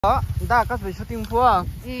다 가서 슈팅 포아.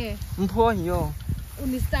 예. 포아요.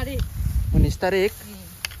 19 tarik. 19 tarik.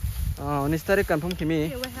 19 tarik kan pom kimi.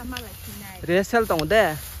 Resel tong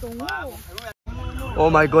de. Oh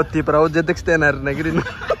my god, Tripura Zx10r negeri.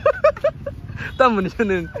 Tamun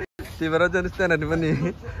yun. Tripura Zx10r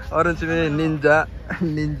mani. Orang cime ninja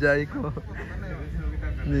iko.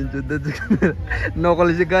 Ninja Zx10r.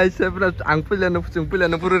 Nokol si guys, pura angpil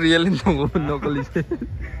na puro real nong nokol si.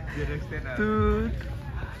 Tuh.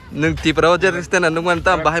 Nung Tripura Zx10r nung man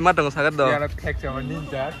tam bahay matang sagat do. Ya tek sama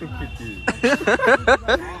ninja tuh piti.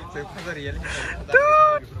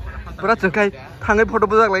 Pura cengkai tangai foto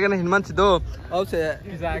bujak lagi nih hinman sido. Oh se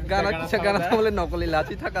gana boleh nokoli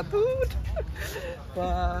lati taka tuh.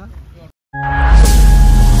 Wah.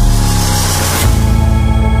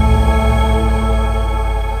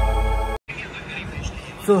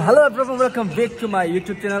 So hello everyone, welcome back to my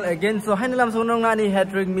YouTube channel again. So hi nalam sonong nani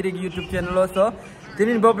hat-trick mirik YouTube channel also.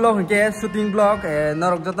 Tinin vlog ke shooting vlog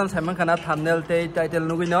norok jotan saimang kana thumbnail te title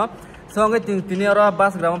nugino. So ngai tini ora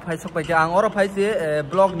bas gram phaisok pai ang ora phaisi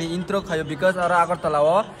vlog ni intro khayo because ora agartala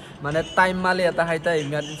o mane time mali ata haita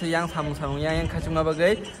emergency yang samung yang khachunga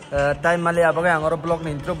bagai time mali abagai ang ora vlog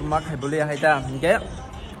ni intro ma khai boli haita nge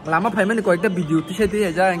lama phaimani ko ekta video tisai ti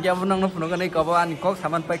ja nge abunang no puno kanai ko ani kok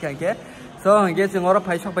saman pai khanke. So nge sing ora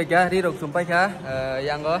phaisok pai ga ri rok sum pai kha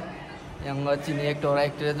yang chini actor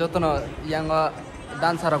jotono yang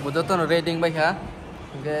dancer aku jotono rating bai kha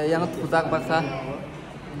nge yang pujak baksa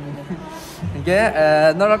nge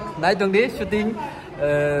norok nai dong di shooting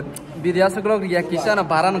video saklok ya kisana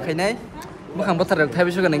baran khainai mukhang botar rok thai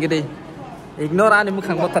bisu kan nge dei ignore ani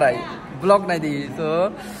mukhang botarai vlog nai di so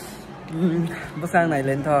busang nai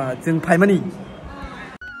len tho jing phaimani.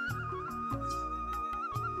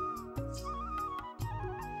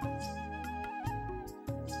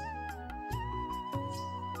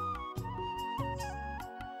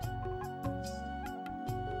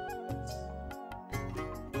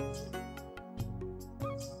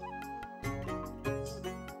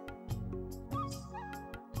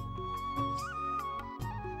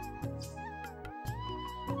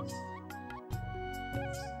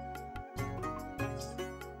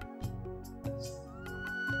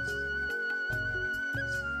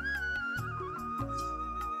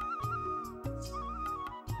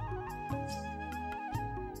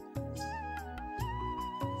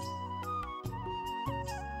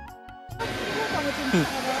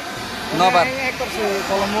 Nobar. Ekor si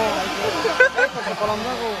kolommu. Ekor si kolommu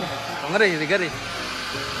aku. Ngeri.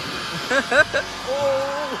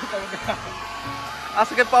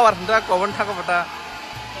 Asik power ndak ko won thaka bata.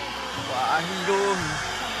 Wah hero.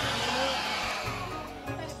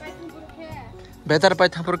 Better pai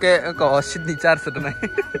thapur ke ko sidni charge to nai.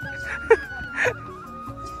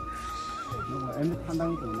 Em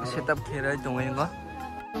thandang tu. Setup khera dongai ngo.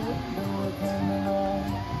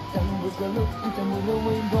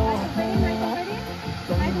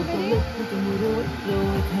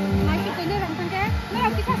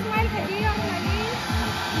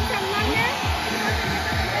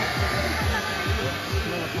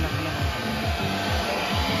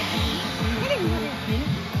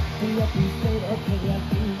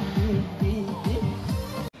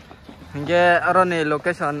 Hingga arone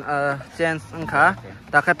location change engka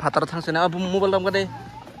takai patar tangsina abu mobile dam gade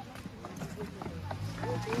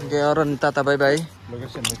hingga aron tata bye bye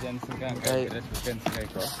Location change engka location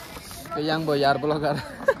ko yang boyar blogger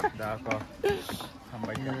da ko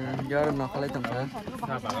sampaikan hingga aron nakalai tangka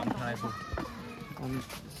sabaran thai bu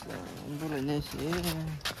boleh sih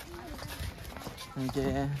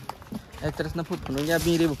hingga actress na food puno ya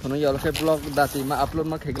biri puno ya lokai blog dati ma upload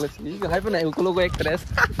ma kheglas ni hai puna uko logo actress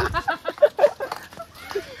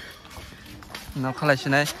no khalai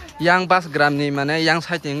sinai yang bas gram ni mane yang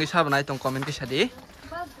site ngi sabnai tong comment ki sadi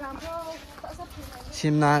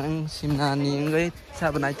simna ni ngi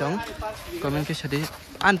sabnai tong comment ki sadi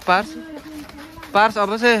an pars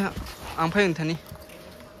apa se ang pheng thani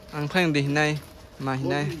ang pheng di hinai ma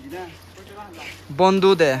hinai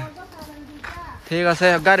bondu de ঠিক আছে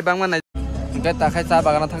গাড়ি বাংমা নাই গে তাখাই চা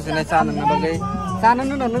বাগানা থাকছিনাই চা নং বাগৈ চা নং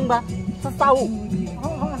নং বা চাও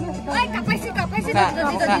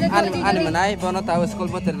ani menai bono tahu school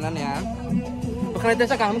motor nani ya bukan itu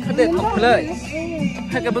sekarang kerja top play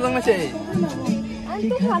harga belum masih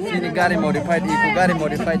ini gari modified ibu gari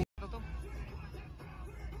modified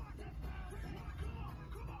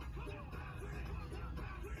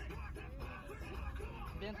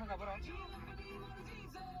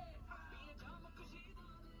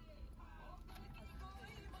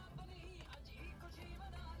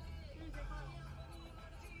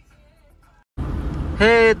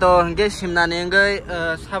Hey to hingga simnani hingga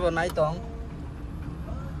sabon naik tong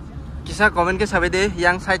Kisah komen ke sabe deh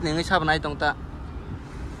yang side nengi sabe naik tong ta.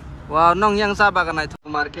 Wow, nong yang sabe kan naik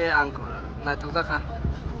tong marke angko naik tong ta kah.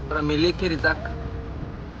 Milik kiri tak.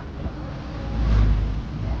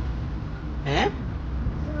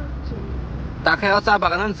 Tak kayak sabe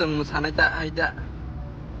kan seng sana tak aja.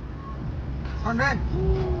 Onen.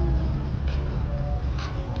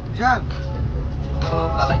 Jam. Oh,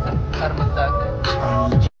 kalau itu karmentak.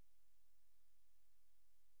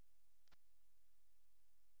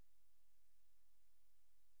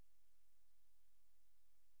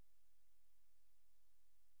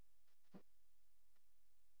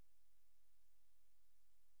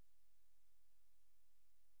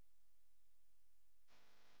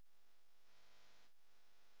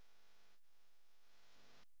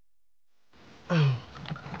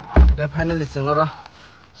 Udah finally selesai.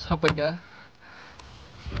 Sampai ke.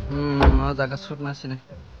 Jaga shoot nasi nih.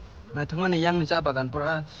 Nah, itu mana yang siapa kan?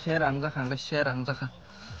 Pura share angzakan, share angzakan.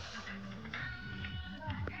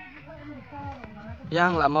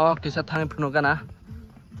 Yang lama kisah tangin penuh kan ah?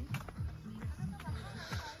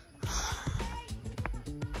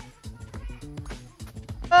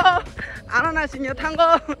 Anak nasinya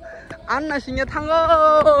tanggo, anak nasinya tanggo.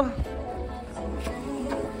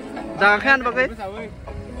 Jangan pakai.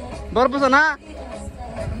 Baru pesan ha?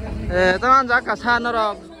 Teman jaga sana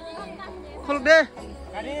rok. Kuluk deh.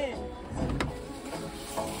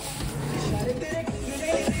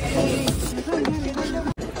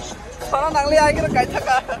 Sana nangli aja kita kayak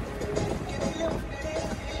cakap.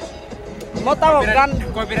 Mau tahu kan?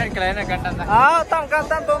 Kau bilang kalian akan tanda. Tahu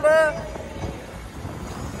kan tuh deh.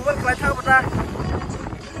 Bukan kayak cakap dah.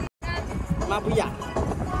 Mabuya.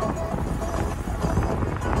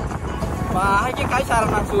 Wah, ini kayak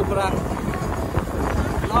sarang nasi perang.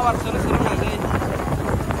 Nawar seru-seru lagi.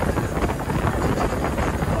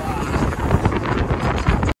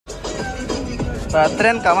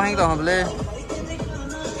 Tren kamu yang tahu beli.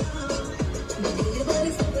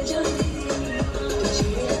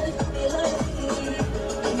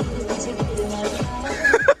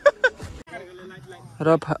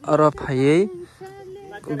 Rob hayai,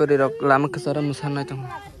 beri rok lama kesana musana itu.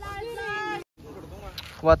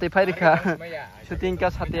 Wati Pairika, syuting ke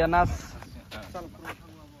Satianas.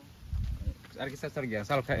 Arkisa sargia,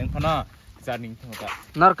 sal kain pana, sarning tengah.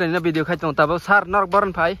 Nor kena video kait tong tabu sar nor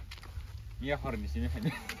boran pai. Iya hari sini.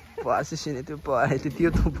 Puas sini tu puas itu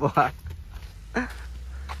YouTube puas.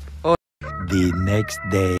 The next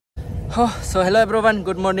day. So hello everyone,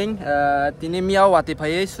 good morning. Tini miao Wati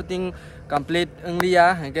Pai shooting complete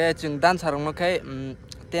Anglia. Hingga jeng dan sarung nokai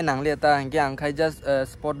tenang lihat ta. Hingga angkai just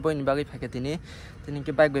sport boy ni bagi pakai tini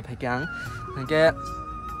ke bike boy pakai ang. Hingga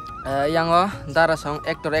yang darah song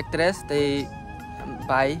actor actress tei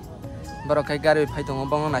pai baru kai gari pai tong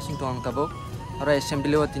bang nasing tong tabuk. Orang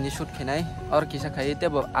assembly tini shoot kenai. Or kisah kai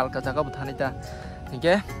te bo alka jaga butani ta.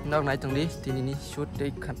 Hingga nok naik tong di tini ni shoot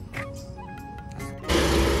dei kan.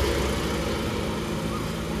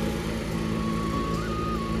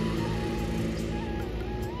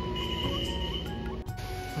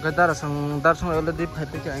 Darsang already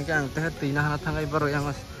pati ke angka teh tina hana thangai baru yang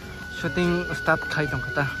shooting start khai tong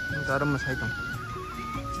kata garam masai tong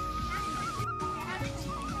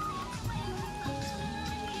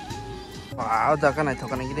wow jaga nai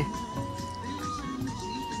thokan gini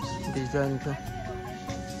design tu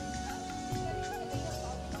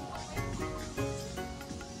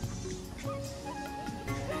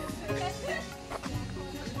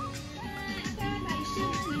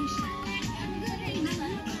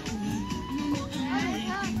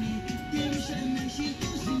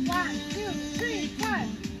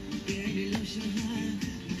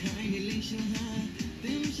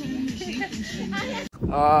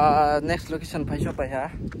next location pai shop ya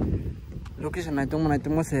location nai tong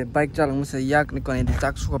se bike jalang se yak ni koni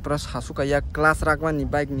jak suka pras hasuka yak class rakman ni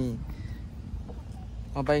bike ni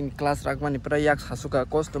bike class rakman ni pra yak hasuka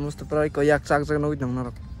cost mustu pra ko yak jak jak noi dong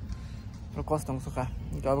norok pro cost tong suka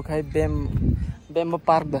gab khai bembo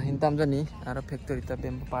park da hintam jani aro factory ta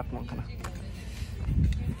bembo park mong kana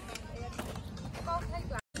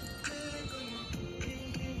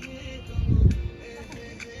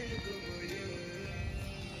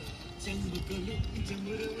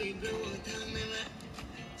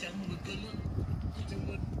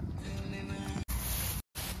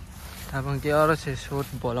Abang ke orang se shoot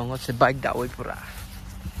bolong se bike dawe pura.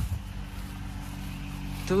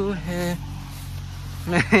 Tu hai,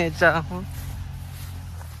 मैं चाहूँ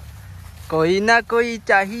कोई ना कोई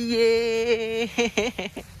चाहिए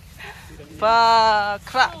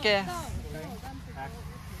पकड़ा के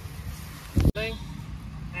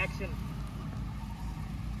Action.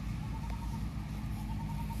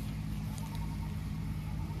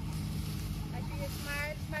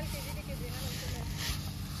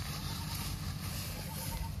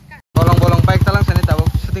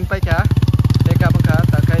 pai ka teka bangka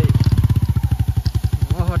takai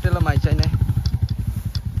hotel mai chai ne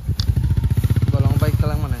bolong bike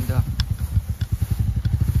kalang mana ndo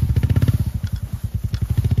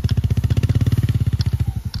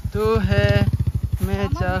tu he me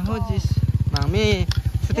chahu jis mami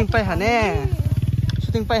shooting pai hane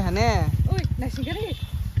oi nasi gari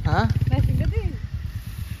ha nasi gari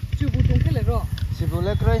cubu tong kele ro sibu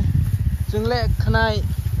le kroi chung le khnai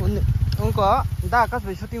un ko da ka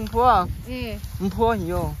shooting phua phua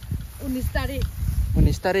hiyo 19 tarik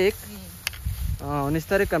 19 tarik 19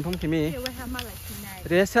 tarik confirm kimi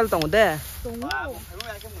resel tong de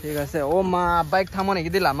ঠিক আছে ও মা বাইক থামো নাকি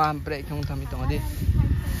দিলা মা ব্রেক হুম থামি তং দি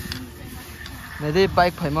নেদি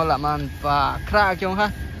বাইক ফাইমো লামা বা খ্রা কিং হা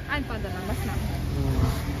an pa da lama sna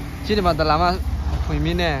চিনি মা দালামা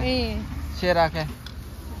ফুইমি নে সেরা কে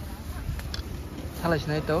থালাইছ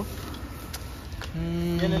নাই তো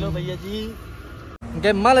ये ले लो भैया जी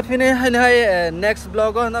के माले फिने हाय हाय नेक्स्ट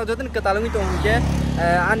ब्लॉग ना जतन कतालंगी तो के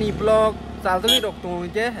आनी ब्लॉग चालतोंगी दक तो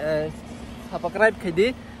के सब्सक्राइब खैदि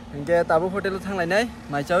के ताबो होटेल थांलायनाय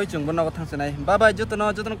माइचाव जोंबो नाव थांसनाय बाय बाय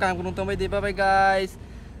जतन काम गुदुं तो बायदि बाय बाय गाइस